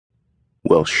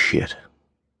Well, shit.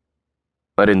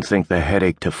 I didn't think the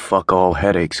headache to fuck all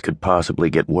headaches could possibly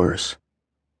get worse.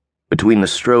 Between the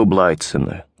strobe lights and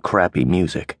the crappy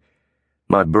music,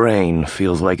 my brain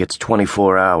feels like it's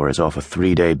 24 hours off a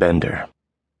 3-day bender.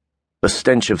 The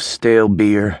stench of stale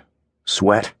beer,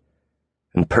 sweat,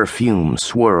 and perfume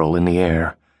swirl in the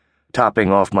air,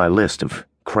 topping off my list of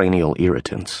cranial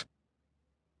irritants.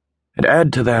 And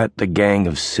add to that the gang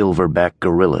of silverback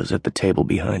gorillas at the table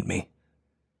behind me.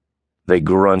 They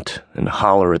grunt and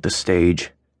holler at the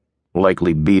stage,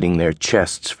 likely beating their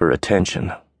chests for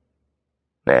attention.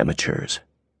 Amateurs.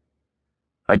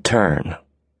 I turn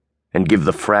and give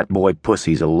the frat boy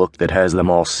pussies a look that has them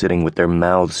all sitting with their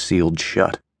mouths sealed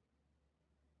shut.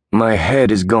 My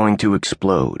head is going to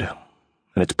explode,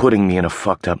 and it's putting me in a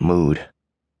fucked up mood.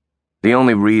 The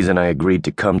only reason I agreed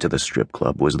to come to the strip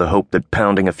club was the hope that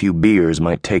pounding a few beers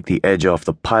might take the edge off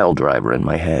the pile driver in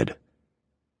my head.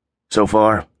 So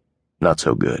far, not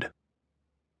so good.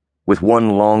 With one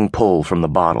long pull from the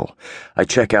bottle, I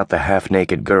check out the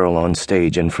half-naked girl on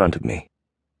stage in front of me.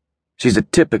 She's a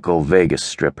typical Vegas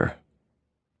stripper.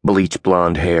 Bleach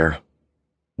blonde hair,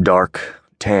 dark,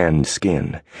 tanned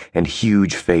skin, and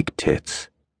huge fake tits.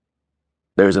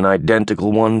 There's an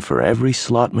identical one for every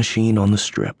slot machine on the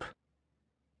strip.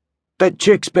 "That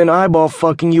chick's been eyeball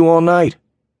fucking you all night,"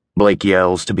 Blake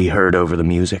yells to be heard over the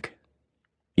music.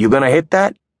 "You gonna hit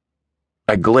that?"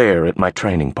 I glare at my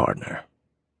training partner.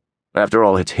 After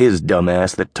all, it's his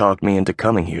dumbass that talked me into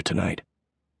coming here tonight.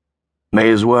 May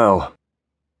as well.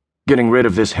 Getting rid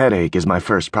of this headache is my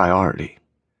first priority.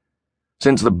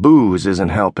 Since the booze isn't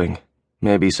helping,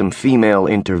 maybe some female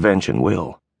intervention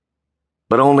will.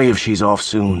 But only if she's off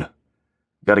soon.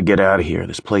 Gotta get out of here,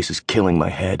 this place is killing my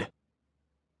head.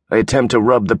 I attempt to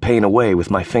rub the pain away with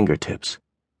my fingertips.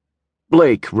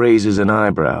 Blake raises an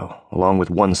eyebrow, along with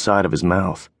one side of his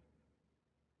mouth.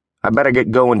 "I better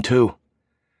get going, too.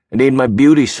 I need my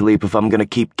beauty sleep if I'm gonna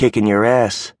keep kicking your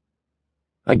ass."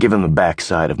 I give him the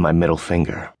backside of my middle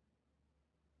finger.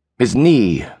 His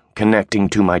knee, connecting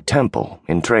to my temple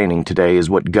in training today, is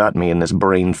what got me in this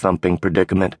brain-thumping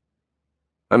predicament.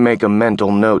 I make a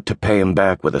mental note to pay him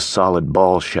back with a solid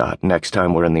ball shot next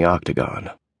time we're in the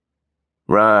octagon.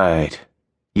 Right,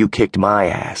 you kicked my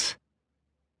ass.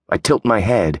 I tilt my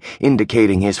head,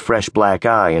 indicating his fresh black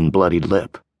eye and bloodied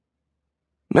lip.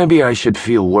 Maybe I should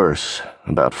feel worse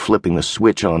about flipping the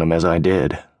switch on him as I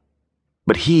did.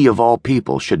 But he, of all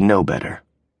people, should know better.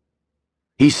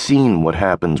 He's seen what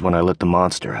happens when I let the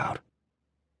monster out.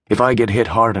 If I get hit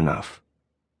hard enough,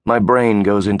 my brain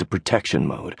goes into protection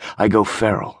mode. I go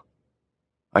feral.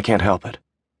 I can't help it.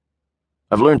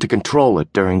 I've learned to control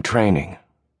it during training,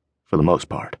 for the most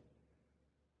part.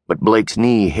 But Blake's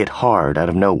knee hit hard out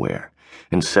of nowhere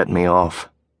and set me off.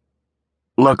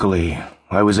 Luckily,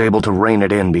 I was able to rein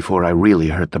it in before I really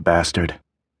hurt the bastard.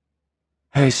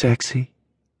 "Hey, sexy,"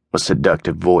 a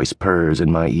seductive voice purrs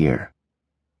in my ear.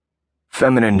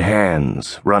 Feminine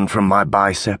hands run from my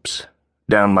biceps,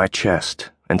 down my chest,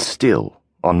 and still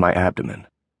on my abdomen.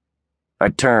 I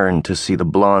turn to see the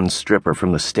blonde stripper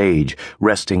from the stage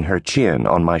resting her chin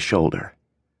on my shoulder,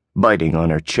 biting on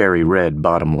her cherry-red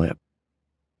bottom lip.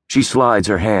 She slides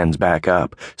her hands back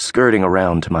up, skirting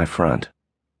around to my front.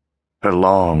 Her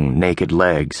long, naked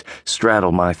legs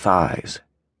straddle my thighs,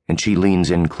 and she leans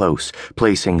in close,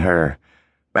 placing her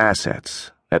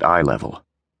assets at eye level.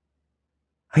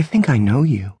 "I think I know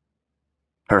you."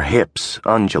 Her hips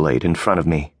undulate in front of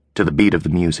me to the beat of the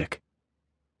music.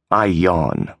 I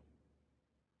yawn.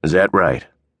 "Is that right?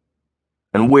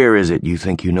 And where is it you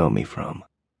think you know me from?"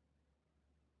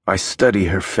 I study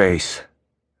her face,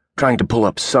 trying to pull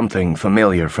up something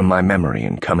familiar from my memory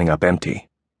and coming up empty.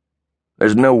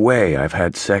 There's no way I've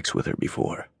had sex with her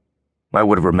before. I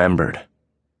would have remembered.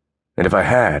 And if I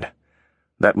had,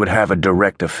 that would have a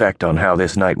direct effect on how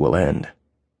this night will end.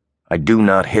 I do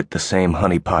not hit the same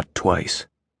honeypot twice.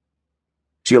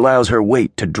 She allows her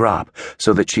weight to drop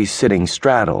so that she's sitting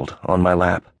straddled on my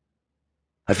lap.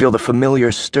 I feel the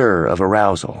familiar stir of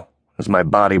arousal as my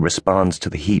body responds to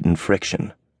the heat and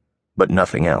friction, but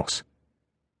nothing else.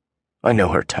 I know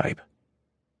her type.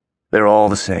 They're all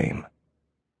the same.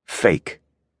 Fake,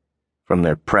 from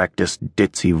their practiced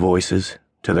ditzy voices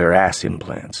to their ass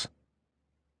implants.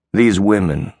 These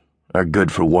women are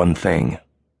good for one thing,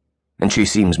 and she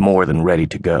seems more than ready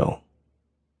to go.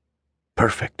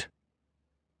 Perfect.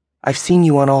 "I've seen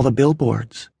you on all the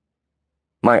billboards."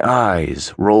 My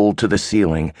eyes roll to the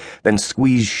ceiling, then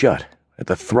squeeze shut at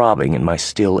the throbbing in my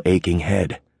still aching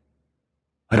head.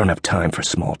 I don't have time for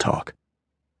small talk.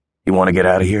 You want to get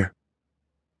out of here?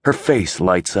 Her face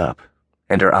lights up,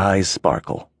 and her eyes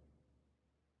sparkle.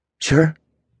 "Sure."